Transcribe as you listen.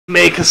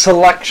make a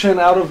selection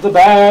out of the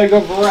bag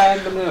of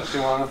randomness.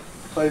 You want to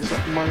play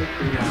something, Mike?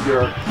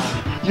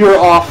 You're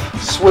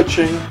off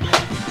switching.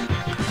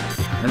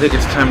 I think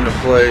it's time to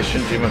play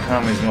Shinji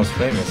Mikami's most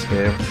famous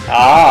game.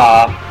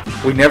 Ah.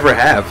 We never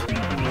have.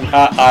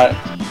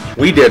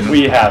 We didn't.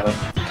 We haven't.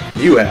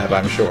 You have,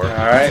 I'm sure.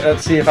 Alright,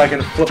 let's see if I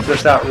can flip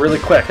this out really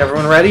quick.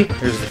 Everyone ready?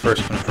 Here's the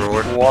first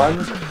controller.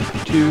 1,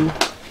 2,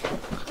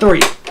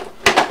 3.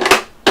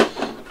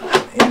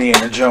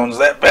 Indiana Jones,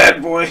 that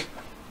bad boy.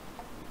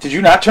 Did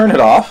you not turn it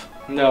off?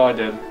 No, I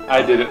did.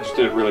 I did it. Just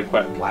did it really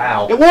quick.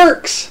 Wow. It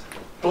works!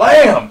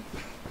 Blam!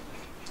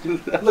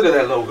 Look at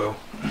that logo.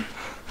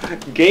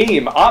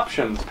 Game,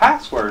 options,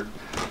 password.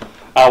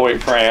 I'll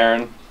wait for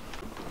Aaron.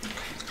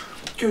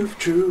 Goof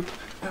troop.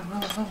 I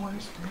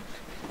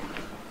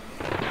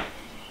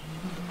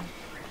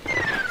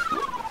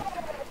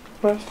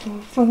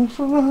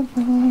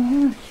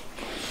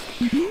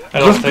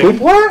don't think.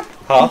 Two-player?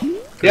 Huh?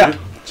 Yeah,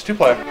 it's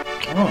 2-player.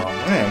 Oh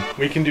man.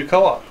 We can do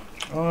co-op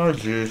Oh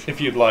jeez. if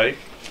you'd like,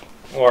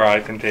 or I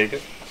can take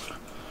it.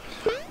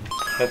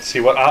 Let's see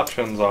what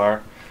options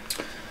are.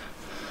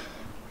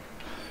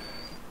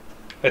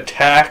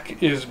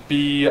 Attack is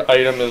B,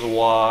 item is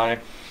Y.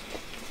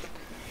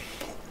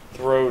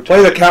 Throw.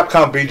 Play the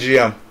Capcom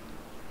BGM.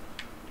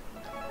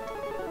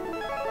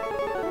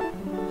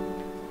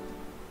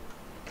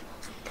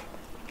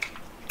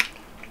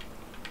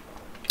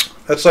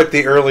 That's like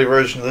the early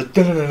version of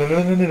the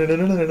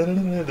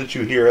that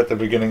you hear at the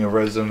beginning of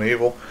Resident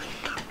Evil.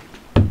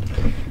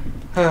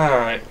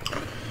 Alright.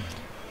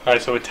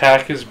 Alright, so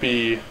attack is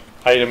B,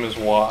 item is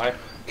Y.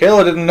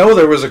 Kayla didn't know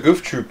there was a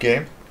Goof Troop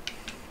game.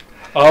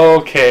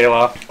 Oh,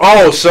 Kayla.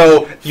 Oh,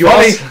 so You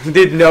funny. also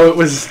didn't know it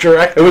was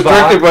directed It was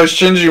directed by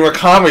Shinji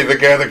Mikami, the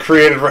guy that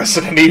created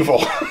Resident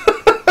Evil.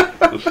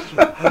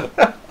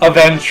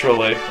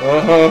 Eventually.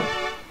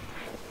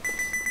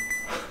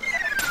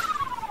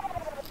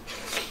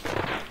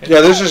 Yeah,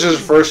 this is his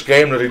first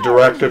game that he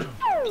directed.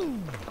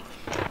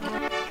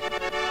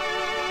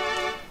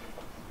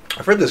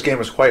 I've heard this game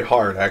is quite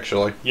hard,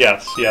 actually.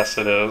 Yes, yes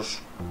it is.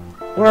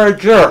 What a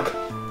jerk.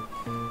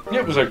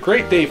 It was a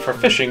great day for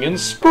fishing in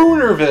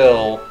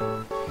Spoonerville.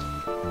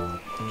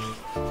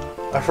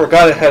 I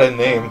forgot it had a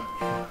name.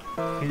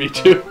 Me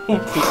too,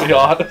 to be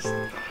honest.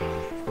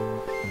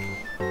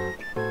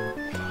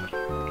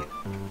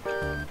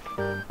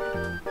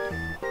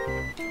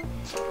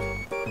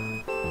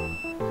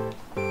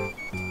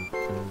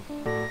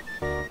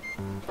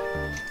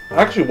 I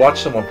actually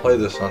watched someone play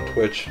this on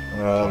Twitch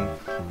a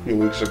few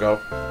weeks ago.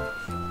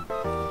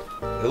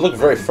 It looked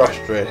very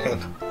frustrating.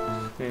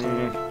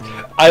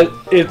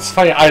 It's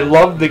funny, I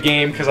loved the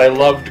game because I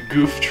loved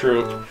Goof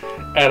Troop,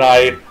 and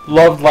I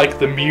loved like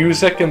the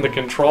music and the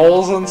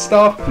controls and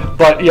stuff,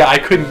 but yeah, I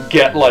couldn't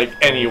get like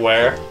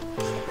anywhere.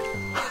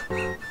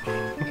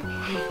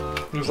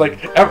 It was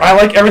like, I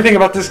like everything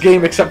about this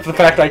game except for the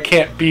fact I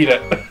can't beat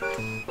it.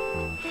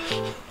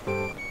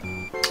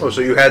 Oh,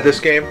 so you had this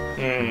game?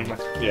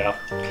 Yeah.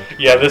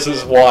 Yeah, this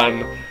is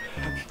one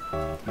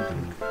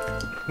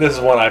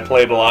I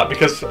played a lot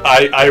because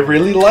I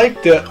really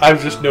liked it. I'm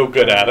just no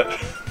good at it.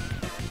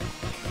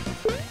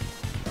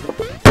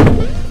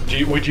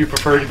 Would you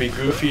prefer to be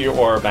Goofy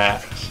or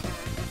Max?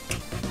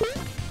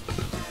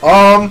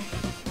 I'll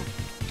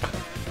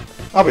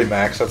be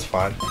Max, that's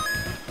fine.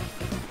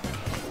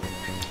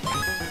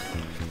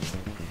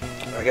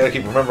 I gotta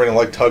keep remembering to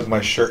like tug my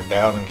shirt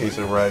down in case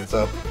it rides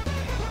up.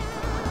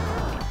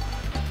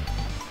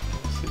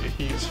 Let's see,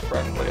 he's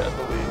friendly, I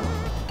believe.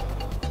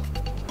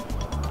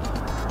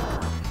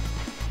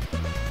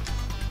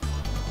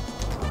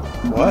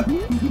 What?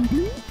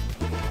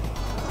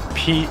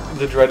 Pete,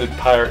 the dreaded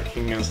Pirate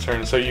King, is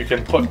turn, so you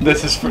can put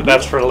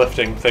that's for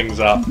lifting things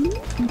up.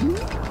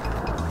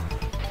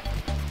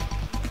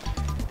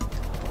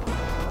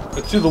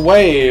 Let's do the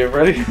wave.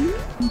 Ready?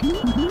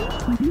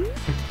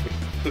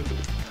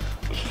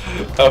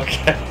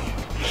 Okay.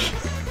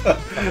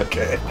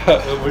 Okay.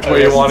 Which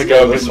way you want to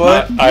go? This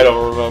way? I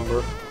don't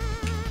remember.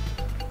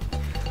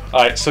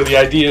 Alright, so the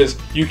idea is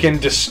you can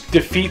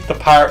defeat the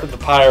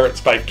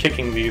pirates by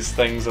kicking these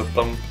things at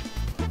them.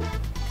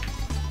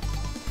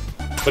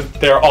 But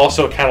they're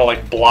also kind of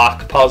like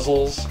block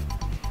puzzles.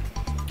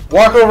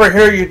 Walk over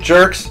here, you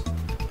jerks!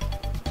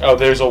 Oh,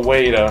 there's a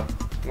way to...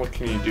 What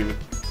can you do?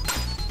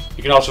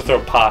 You can also throw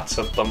pots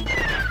at them.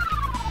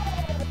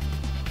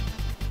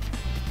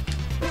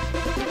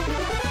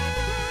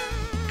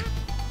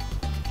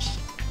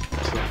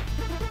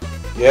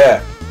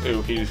 Yeah.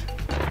 Ooh, he's...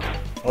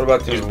 What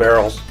about these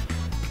barrels?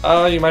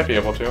 You might be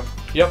able to.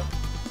 Yep.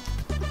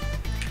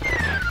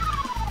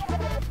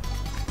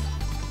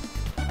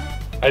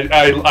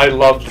 I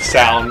love the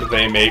sound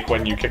they make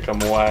when you kick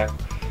them away.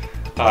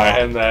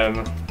 And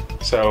then,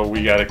 so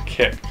we gotta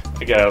kick.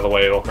 Get out of the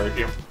way, it'll hurt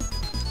you.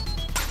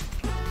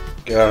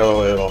 Get out of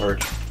the way, it'll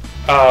hurt you.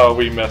 Oh,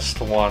 we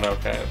missed one.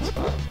 Okay, it's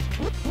fine.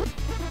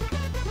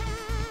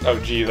 Oh,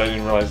 geez, I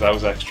didn't realize that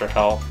was extra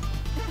health.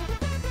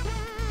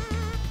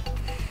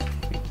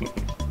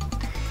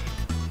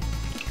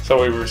 So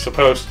what we were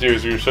supposed to do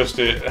is we were supposed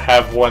to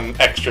have one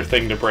extra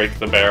thing to break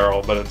the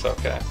barrel, but it's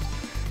okay.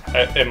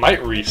 It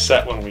might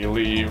reset when we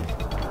leave.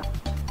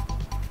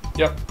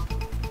 Yep.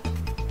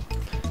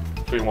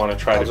 We want to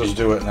try I'll to just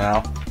do it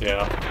now.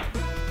 Yeah.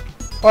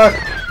 What?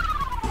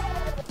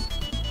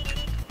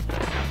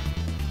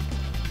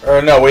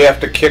 Or no, we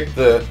have to kick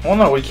the... Well,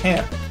 no, we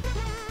can't.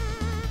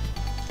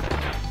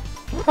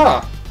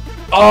 Huh.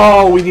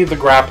 Oh, we need the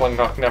grappling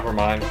hook. Never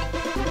mind.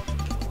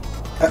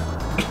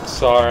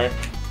 Sorry.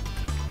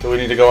 Do we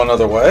need to go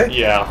another way?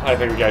 Yeah, I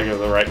think we gotta go to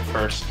the right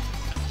first.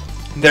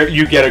 There,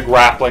 you get a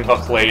grappling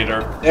hook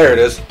later. There it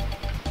is.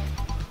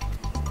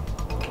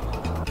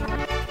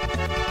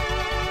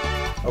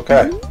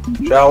 Okay.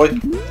 Shall we?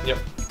 Yep.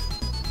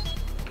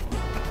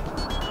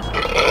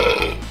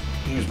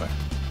 Excuse me.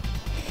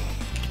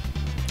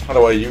 How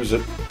do I use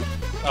it?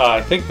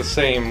 I think the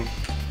same.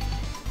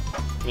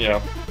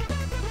 Yeah.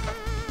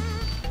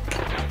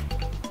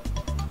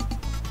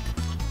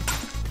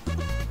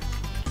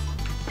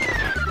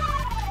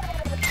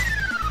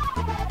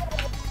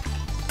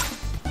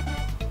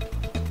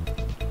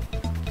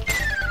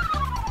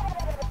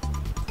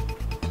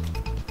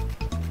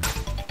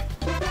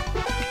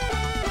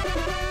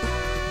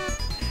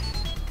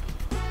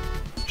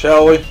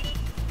 Shall we?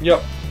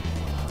 Yep.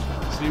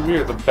 See,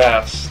 we're the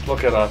best.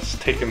 Look at us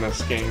taking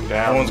this game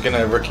down. No one's gonna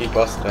ever keep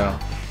us down.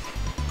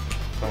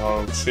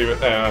 Let's see what.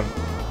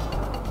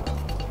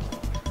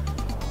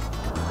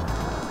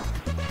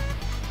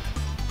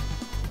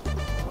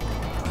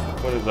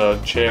 What do the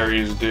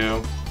cherries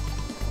do?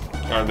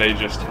 Are they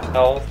just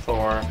health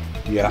or?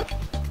 Yeah.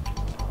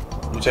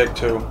 You take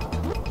 2.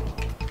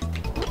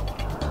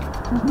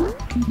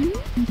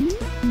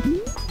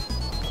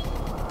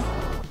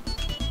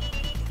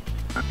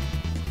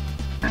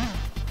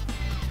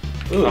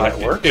 Ooh, that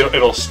works.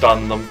 It'll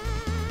stun them.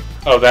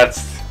 Oh,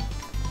 that's.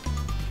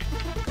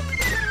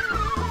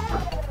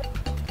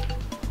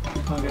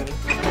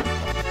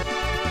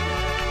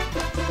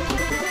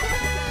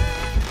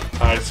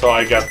 Alright, so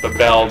I got the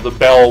bell. The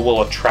bell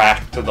will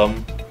attract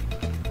them.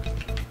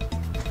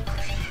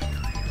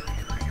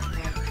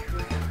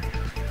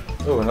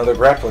 Ooh, another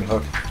grappling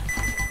hook.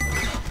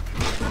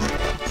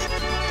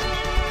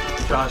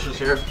 Josh is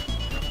here.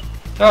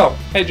 Oh,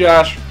 hey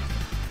Josh.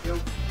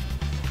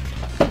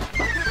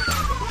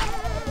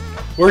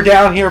 We're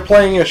down here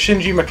playing a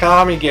Shinji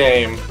Mikami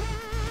game.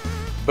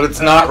 But it's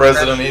not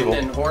Resident Evil.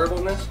 And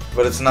horribleness?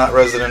 But it's not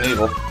Resident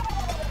Evil. Do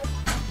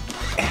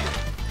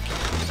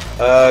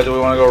we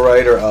want to go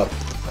right or up?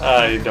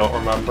 I don't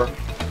remember.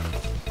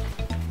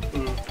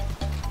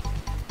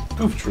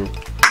 Goof Troop.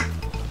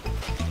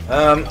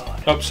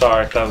 Oh,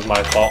 sorry, that was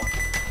my fault.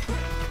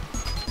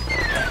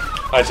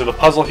 Alright, so the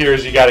puzzle here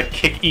is you gotta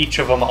kick each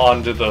of them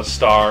onto the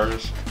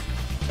stars.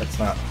 That's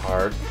not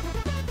hard.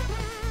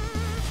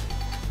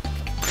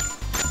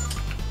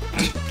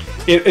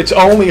 It's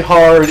only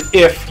hard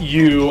if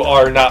you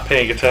are not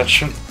paying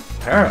attention.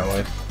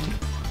 Apparently.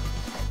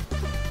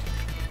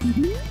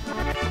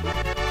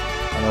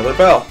 Another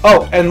bell.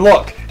 Oh, and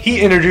look, he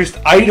introduced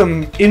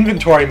item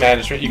inventory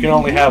management. You can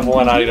only have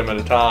one item at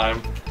a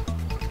time.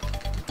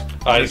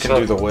 You can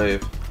do the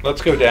wave.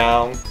 Let's go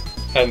down,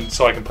 and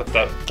so I can put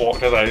that board,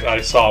 because I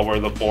saw where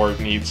the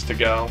board needs to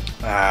go.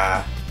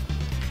 Ah.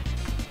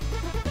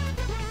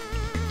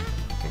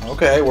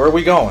 Okay, where are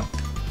we going?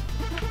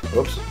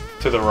 Whoops.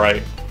 To the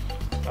right,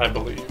 I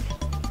believe.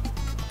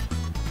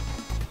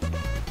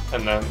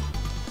 And then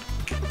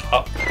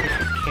up if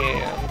we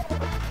can.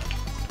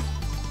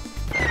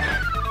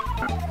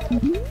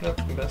 Nope,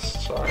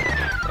 missed, sorry.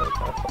 That was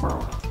my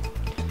fault.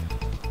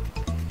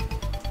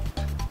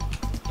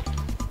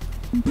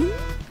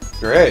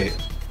 Great.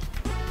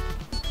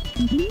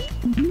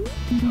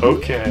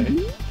 Okay.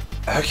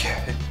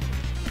 Okay.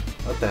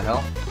 What the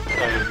hell? I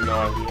have no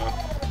idea.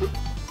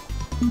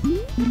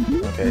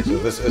 Okay, so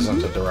this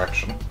isn't a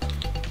direction.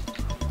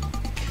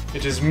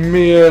 It is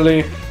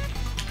merely...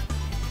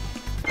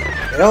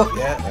 Well,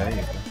 yeah, there you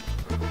go.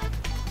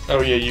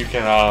 Oh yeah, you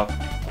can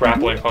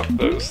grappling hook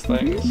those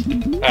things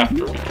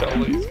after we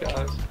kill these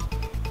guys.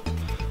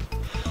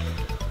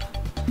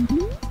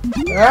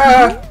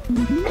 Ah!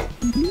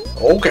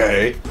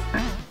 Okay.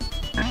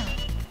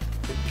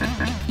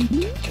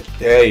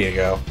 There you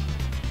go.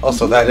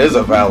 Also, that is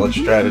a valid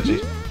strategy.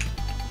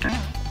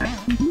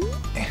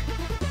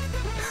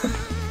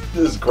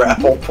 Just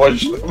grapple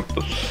push them.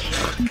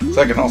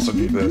 So I can also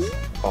do this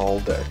all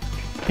day.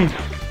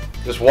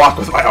 Just walk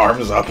with my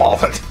arms up all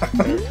the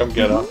time. Here, come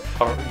get up.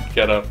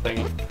 Get up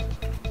thingy.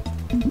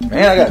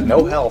 Man, I got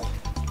no health.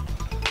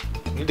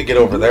 Need to get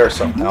over there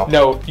somehow.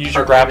 No, use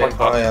your grappling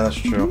hook. Oh yeah, that's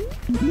true.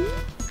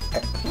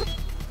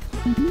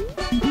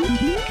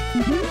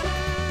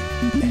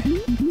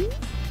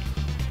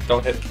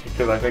 Don't hit,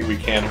 because I think we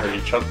can hurt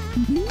each other.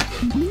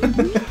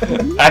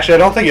 Actually, I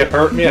don't think it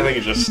hurt me, I think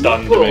it just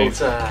stunned me.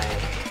 Bullseye.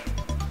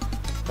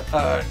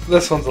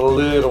 This one's a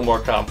little more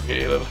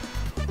complicated.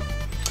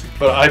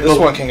 But this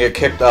one can get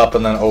kicked up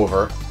and then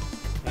over.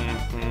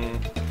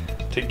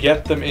 To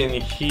get them in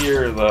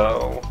here,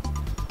 though.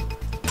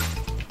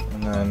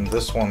 And then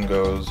this one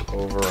goes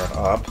over and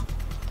up.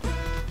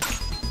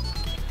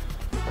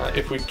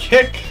 If we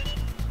kick...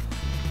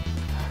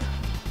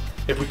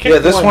 Yeah,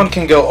 this one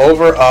can go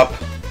over, up.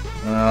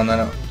 No, no,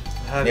 no.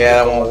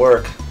 Yeah, that won't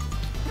work.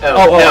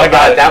 Oh, no, I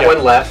got it. That Yeah.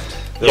 one left.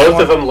 This Both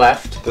one? of them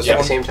left. This at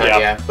one? the same time, Yeah,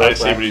 yeah. I Both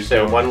see left. what he's so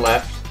doing. one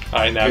left.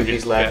 Alright, now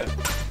Goofy's left.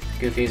 get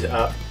Goofy's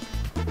up.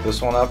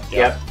 This one up?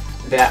 Yep.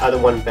 That other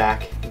one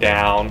back.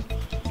 down.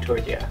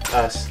 Toward, yeah.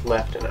 Us,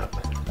 left and up.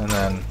 And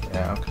then,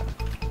 yeah, okay.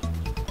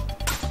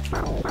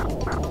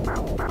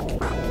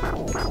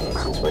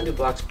 Since when do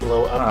blocks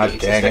blow up? Ah,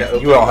 gates dang instead of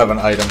it. You don't have an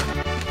item.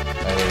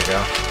 There you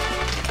go.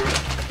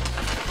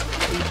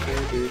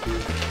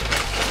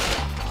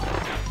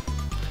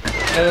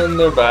 And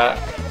they're back.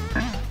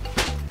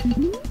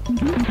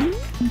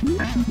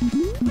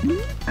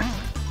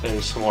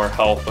 There's some more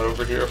health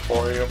over here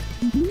for you.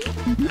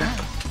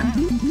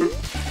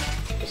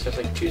 It says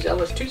like, too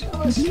zealous, too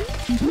zealous.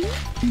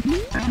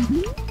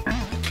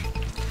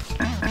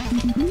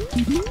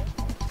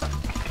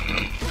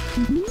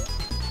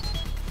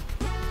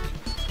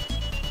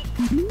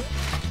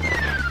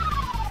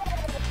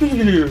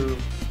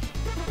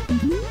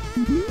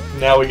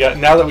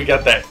 Now that we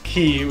got that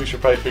key, we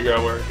should probably figure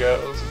out where it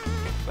goes.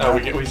 Oh,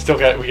 we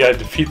gotta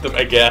defeat them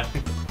again.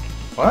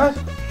 What?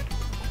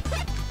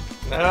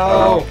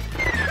 No.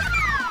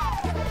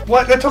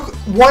 What? That took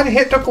one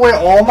hit took away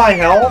all my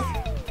health?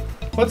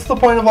 What's the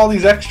point of all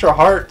these extra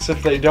hearts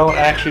if they don't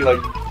actually like?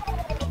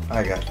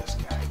 I got this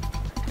guy.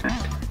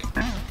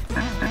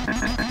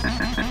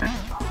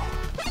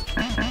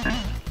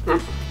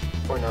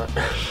 Or not.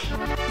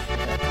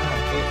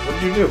 What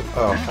did you do?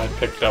 Oh. I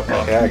picked up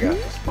Okay, I got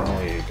this. Oh,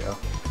 there you go.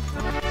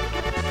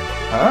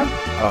 Huh?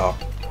 Oh.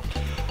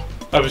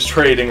 I was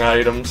trading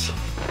items.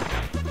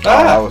 Oh,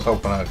 I was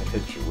hoping I could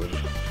hit you with it.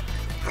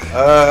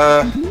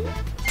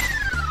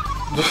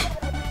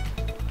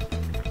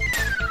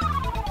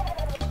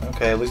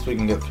 Okay, at least we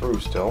can get through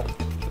still.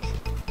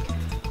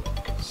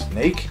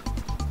 Snake?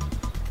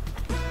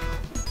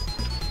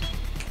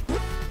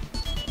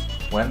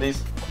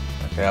 Wendy's?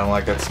 Okay, I don't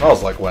like that. It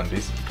smells like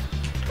Wendy's.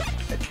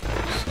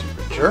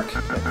 Stupid jerk.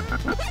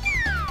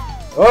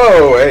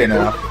 Oh, hey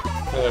now.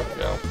 There we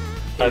go.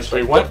 He's So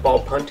we like went football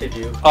punted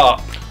you.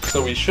 up,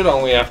 so we should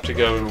only have to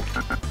go.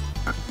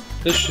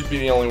 This should be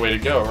the only way to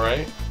go,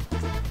 right?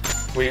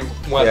 We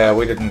went. Yeah,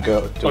 we didn't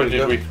go.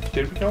 Did we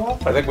go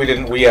up? I think we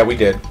didn't. Yeah, we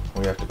did.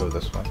 We have to go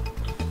this way.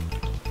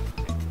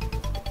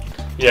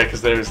 Yeah,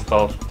 because there's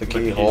the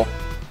Keyhole.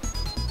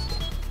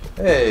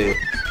 Hey.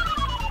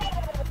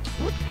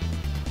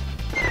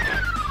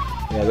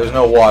 Yeah, there's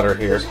no water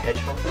here.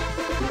 Hedgehog.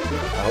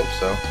 I hope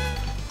so.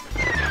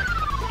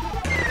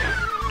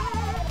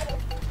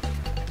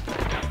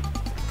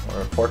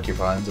 Or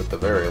porcupines at the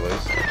very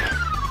least.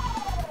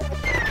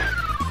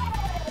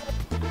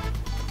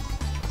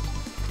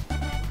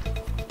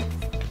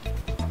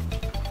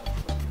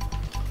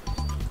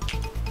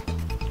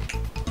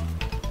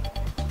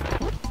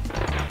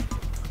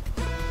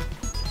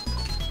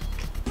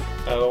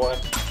 Out of the way.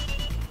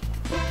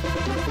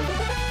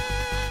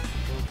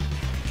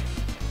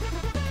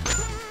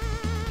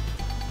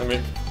 Let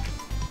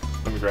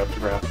me grab the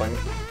grappling.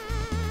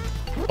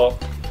 Oh.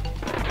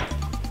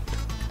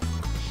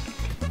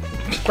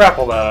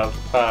 Grapple that out.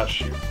 Ah,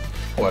 shoot.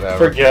 Whatever.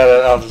 Forget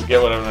it. I'll just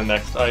get whatever the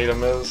next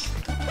item is.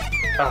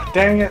 Ah,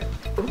 dang it.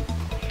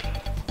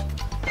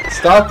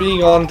 Stop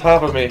being on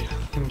top of me.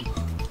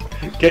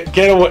 Get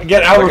away,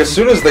 get out Like, of as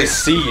soon as they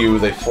see you,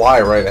 they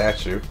fly right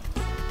at you.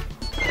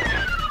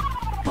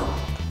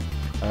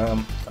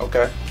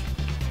 Okay.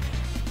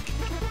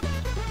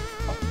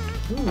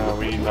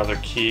 We need another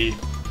key.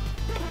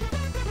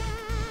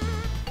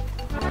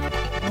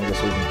 I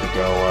guess we need to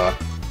go,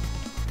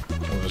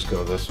 we'll just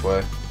go this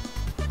way.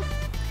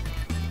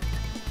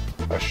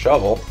 A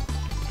shovel?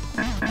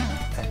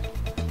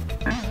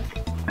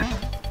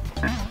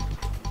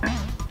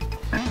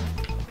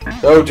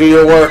 Go do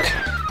your work!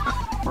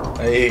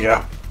 There you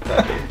go.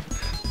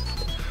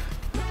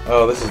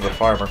 Oh, this is the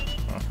farmer.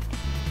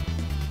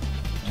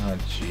 Oh,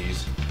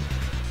 jeez.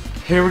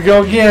 Here we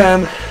go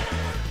again.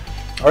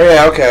 Oh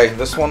yeah, okay.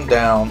 This one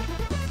down.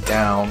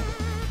 Down.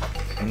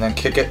 And then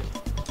kick it.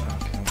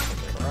 Okay, kick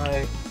it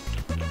right.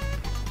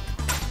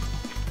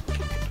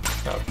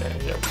 Okay,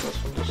 yeah, this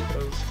one just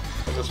goes.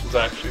 And this one's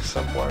actually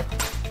simpler.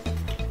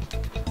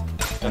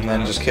 And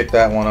then just kick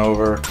that one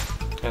over.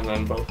 And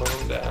then both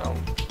of them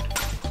down.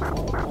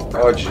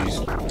 Oh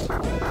jeez.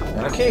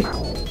 And a key.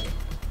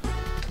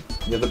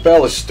 Yeah, the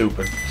bell is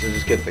stupid, so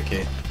just get the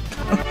key.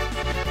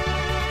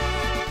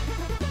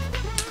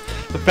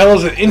 The bell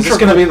is an Is this integral.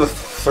 gonna be the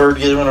third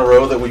game in a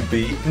row that we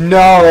beat?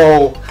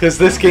 No, because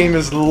this game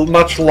is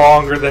much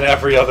longer than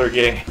every other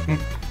game.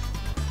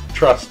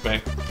 Trust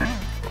me.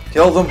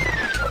 Kill them.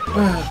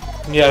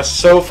 Yes,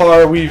 so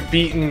far we've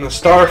beaten the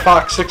Star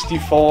Fox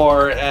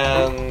 64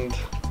 and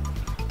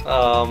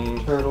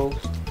Turtles.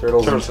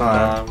 Turtles in Turtles in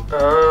Time. Time.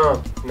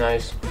 Oh,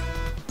 nice.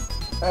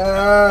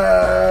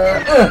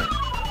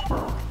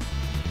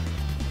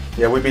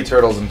 Yeah, we beat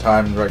Turtles in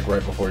Time right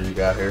before you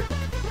got here.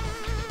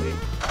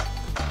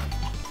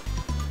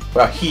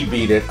 Well, he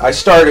beat it. I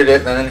started it,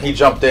 and then he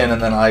jumped in, and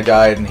then I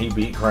died, and he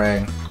beat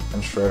Krang.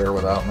 and Shredder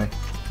without me.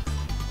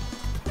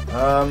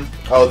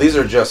 Oh, these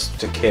are just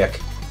to kick.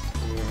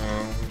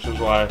 Yeah, which is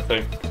why I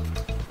think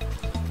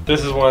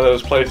this is one of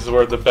those places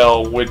where the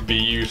bell would be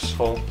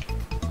useful.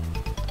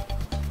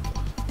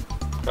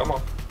 Come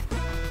on.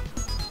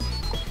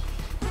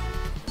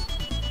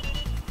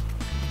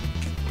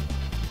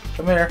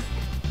 Come here.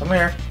 Come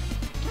here.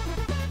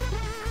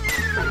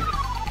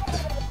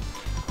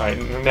 Alright,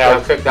 Now now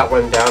click that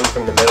one down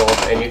from the middle,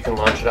 and you can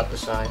launch it up the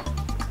side.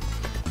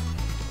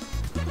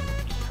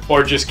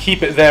 or just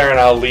keep it there and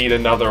I'll lead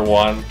another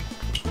one.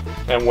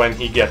 And when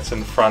he gets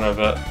in front of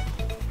it.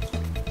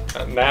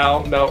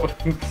 Now, no.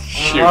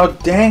 Shoot. Oh,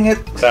 dang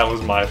it. That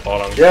was my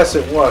fault. Yes,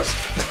 it was.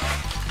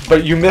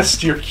 But you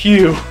missed your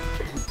cue.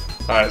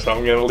 Alright, so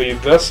I'm gonna lead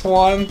this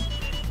one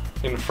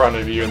in front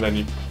of you and then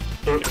you.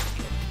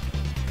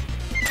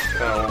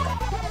 No.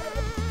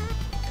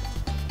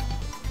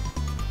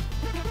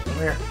 Come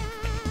here.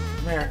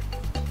 Come here.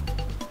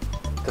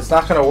 That's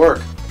not gonna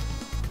work.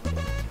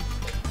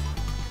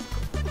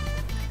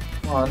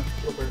 Come on.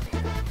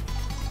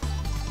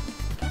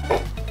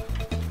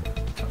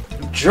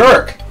 You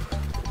jerk!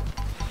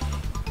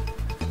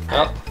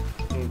 Well,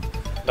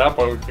 at that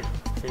point we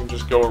can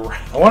just go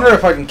around. I wonder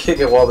if I can kick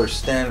it while they're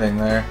standing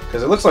there.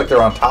 Because it looks like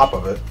they're on top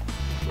of it.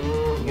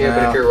 Yeah,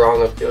 but if you're wrong,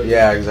 they'll kill you.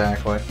 Yeah,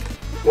 exactly.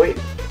 Wait.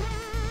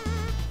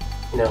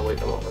 No,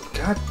 wait, I'm over.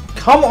 God,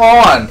 come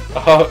on!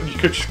 You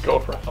could just go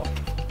around.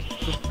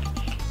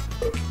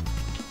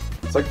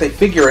 It's like they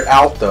figure it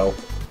out, though.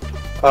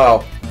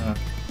 Oh.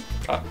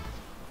 Yeah.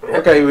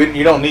 Okay,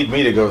 you don't need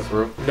me to go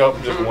through. Nope,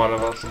 just one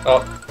of us.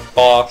 Oh,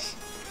 boss.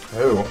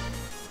 Who?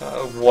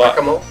 What?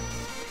 Whack-a-mole?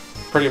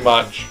 Pretty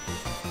much.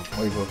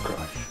 Wave of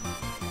Crush.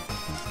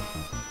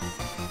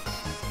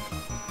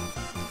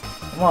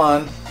 Come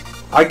on.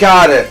 I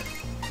got it!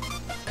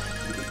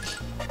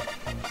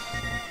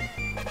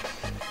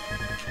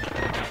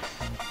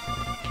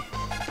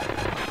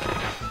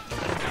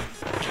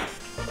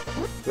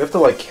 We have to,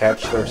 like,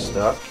 catch their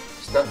stuff.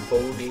 It's not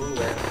folding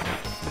that.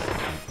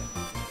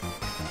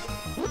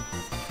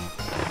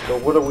 So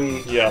what do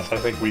we... Yes, I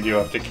think we do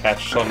have to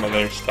catch some of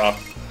their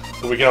stuff.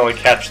 But we can only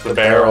catch the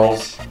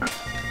barrels.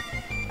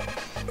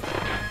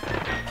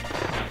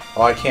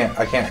 Oh, I can't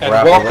And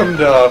grapple welcome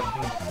them.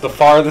 to the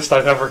farthest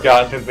I've ever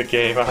gotten in the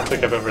game. I don't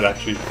think I've ever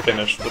actually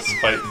finished this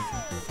fight.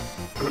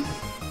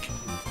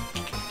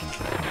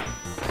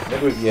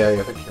 Maybe, yeah,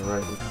 I think you're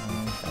right. We can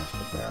only catch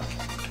the barrel.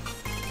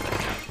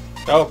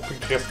 Oh, we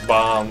can get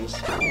bombs.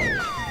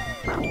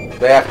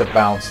 They have to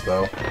bounce,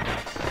 though.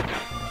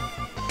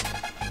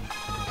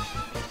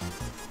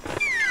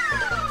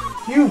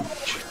 You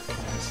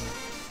jerk-ass.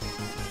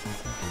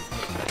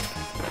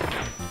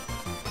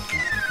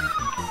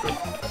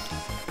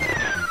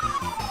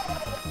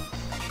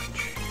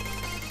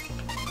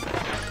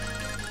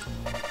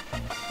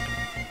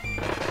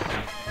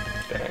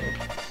 Dang.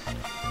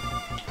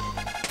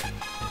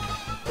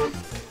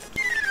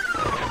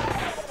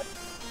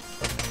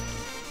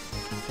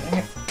 Dang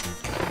it.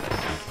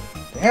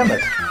 Damn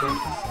it.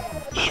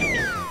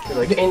 You're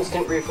like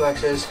instant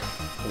reflexes.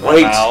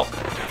 Wait. I'm out.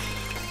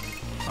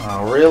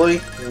 Oh,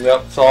 really?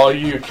 Yep, it's all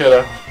you,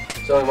 kiddo.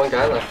 There's only one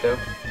guy left, though.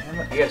 Damn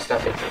it. You gotta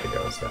stop making it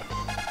go and stuff.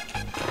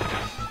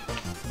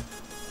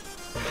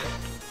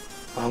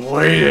 I'm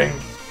waiting.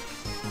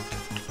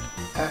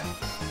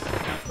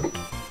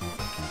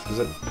 Is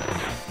it?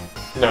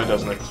 No, it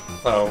doesn't.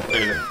 Oh,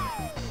 it.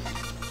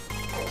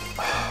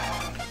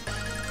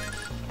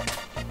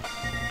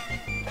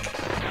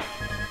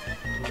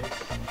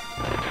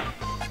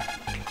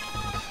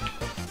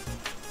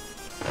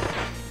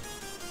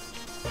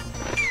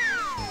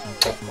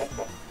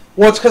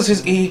 Well, it's because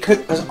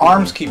his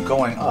arms keep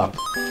going up.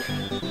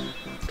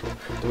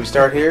 Do we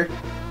start here?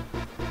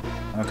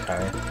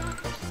 Okay.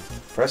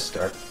 Press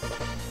start.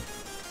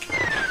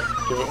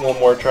 Give it one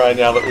more try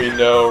now that we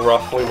know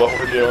roughly what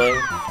we're doing.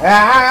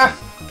 Ah!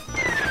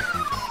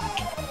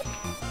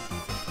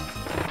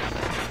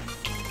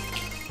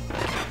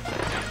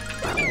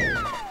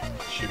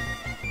 Shoot.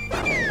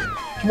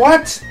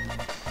 What?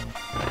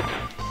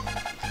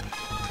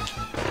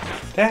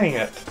 Dang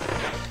it.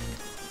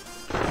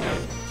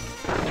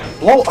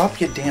 Blow up,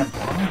 you damn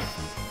bomb.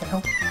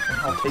 What the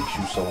hell takes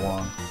you so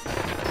long?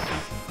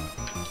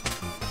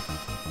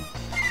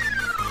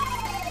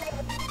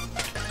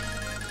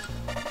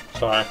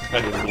 Sorry, I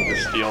didn't mean to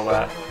steal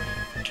that.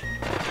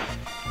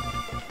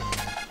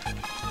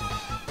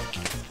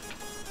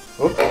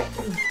 Oop.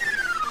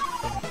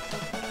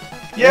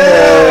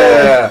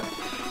 Yeah!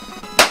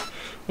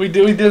 We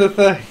did a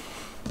thing.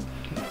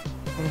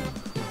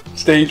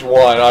 Stage 1.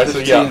 Alright, so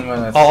 15 yeah,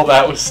 minutes. all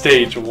that was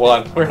stage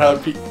 1. We're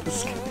not beating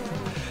this game.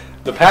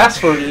 The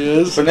password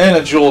is...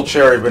 Banana jewel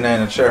cherry,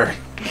 banana cherry.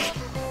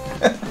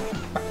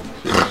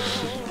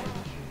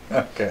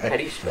 Okay. How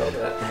do you spell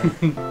that?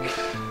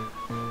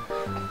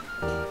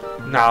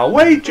 Now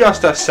wait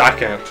just a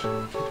second.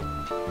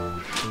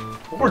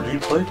 Or do you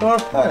play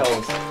Dark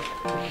Tiles?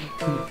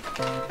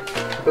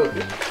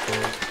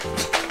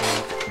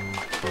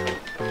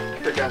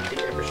 Forgot the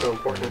ever so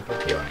important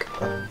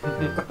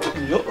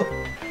hook.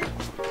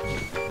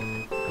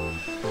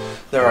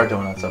 There are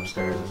donuts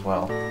upstairs as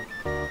well.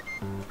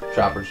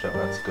 Chopper's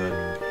donuts,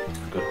 good.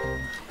 Good.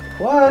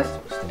 What?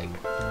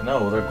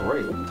 No, they're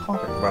great. What are you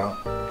talking about?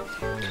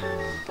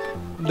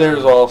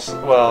 There's also,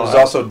 well... There's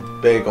also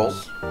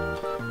bagels.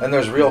 And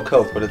there's real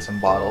Coke, but it's in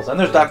bottles. And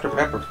there's Dr.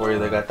 Pepper for you.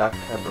 They got Dr.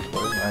 Pepper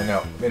for you. I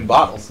know. In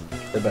bottles.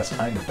 The best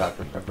kind of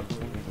Dr. Pepper.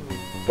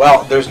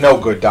 Well, there's no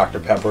good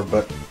Dr. Pepper,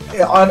 but...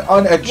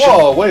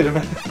 Whoa, wait a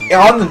minute.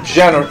 In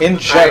general... I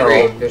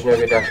agree. There's no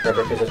good Dr.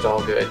 Pepper because it's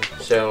all good.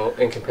 So,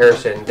 in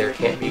comparison, there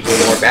can't be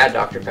good or bad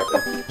Dr.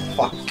 Pepper.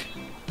 Fuck.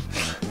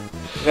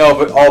 No,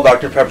 but all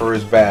Dr. Pepper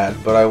is bad.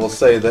 But I will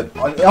say that,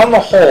 on the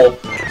whole,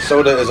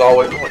 soda is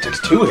always... Oh, it takes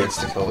 2 hits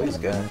to kill these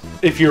guys.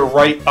 If you're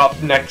right up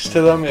next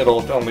to them,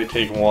 it'll only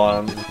take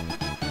 1.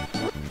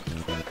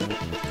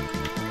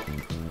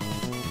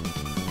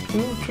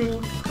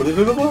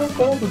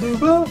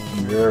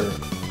 Yeah.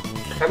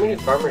 How many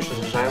farmers does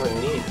this island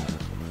need?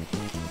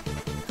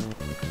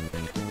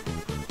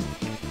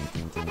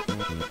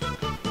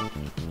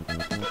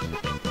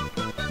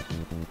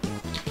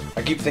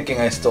 I keep thinking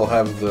I still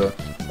have the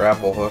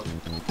grapple hook.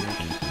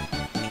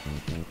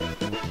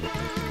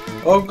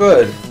 Oh,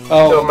 good.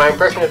 Oh, So my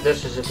impression of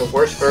this is it's a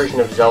worse version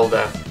of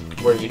Zelda,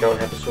 where you don't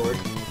have a sword.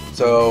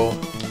 So...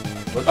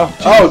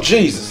 oh,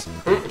 Jesus!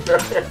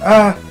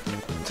 Ah!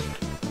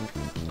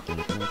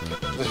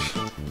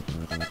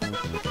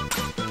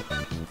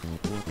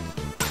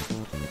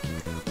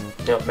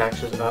 No,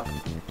 Max is up.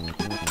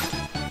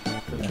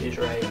 He's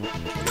right.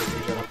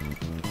 He's up.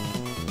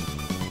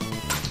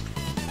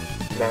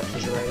 Max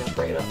is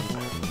right up.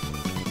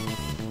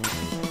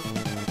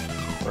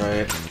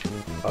 Right.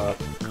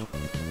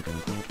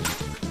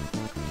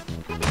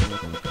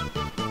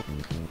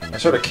 I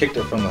sort of kicked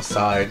it from the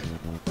side.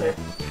 Yeah.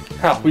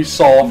 how we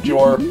solved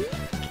your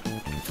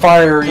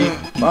fiery...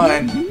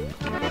 Mine.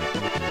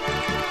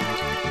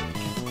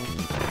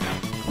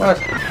 What?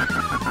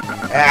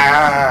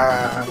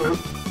 Ah!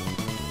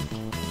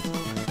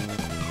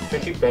 Do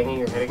you keep banging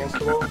your head against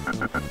the wall?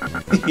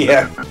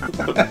 Yeah.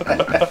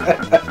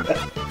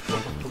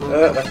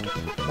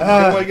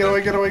 Get away, get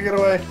away, get away, get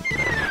away.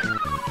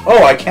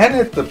 Oh, I can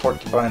hit the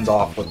porcupines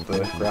off with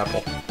the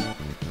grapple.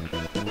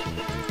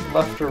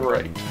 Left or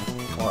right?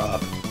 Or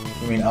up.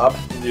 You mean up?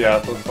 Yeah,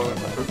 that's what I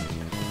meant.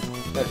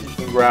 Yeah, you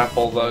can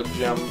grapple the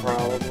gem,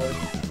 probably.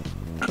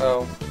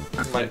 Oh,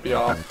 it might be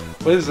off.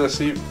 What is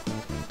this?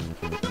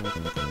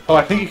 Oh,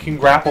 I think you can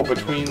grapple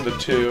between the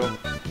two.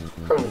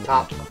 From the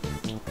top.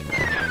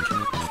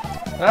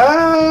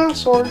 Ah,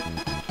 sword.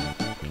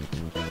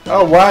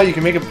 Oh, wow, you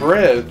can make a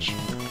bridge.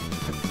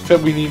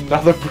 Except we need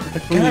another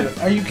bridge. God,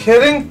 are you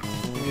kidding?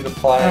 We need a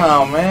plank.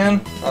 Oh,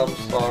 man. I'm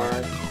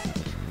sorry.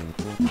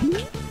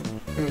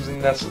 It was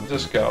necessary.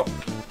 Just go.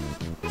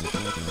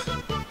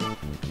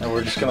 And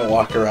we're just gonna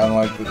walk around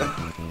like this.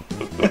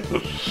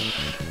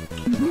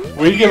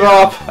 We give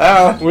up.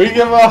 We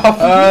give up.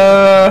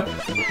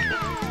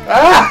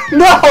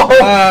 No!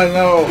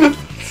 No.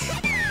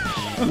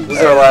 This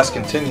is our last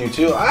continue,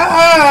 too.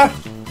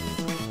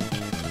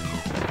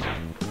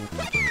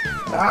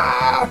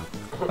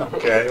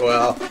 Okay,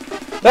 well.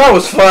 That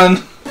was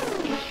fun.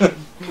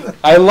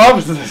 I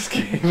loved this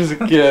game as a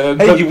kid.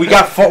 Hey, we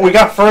got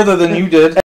further than you did.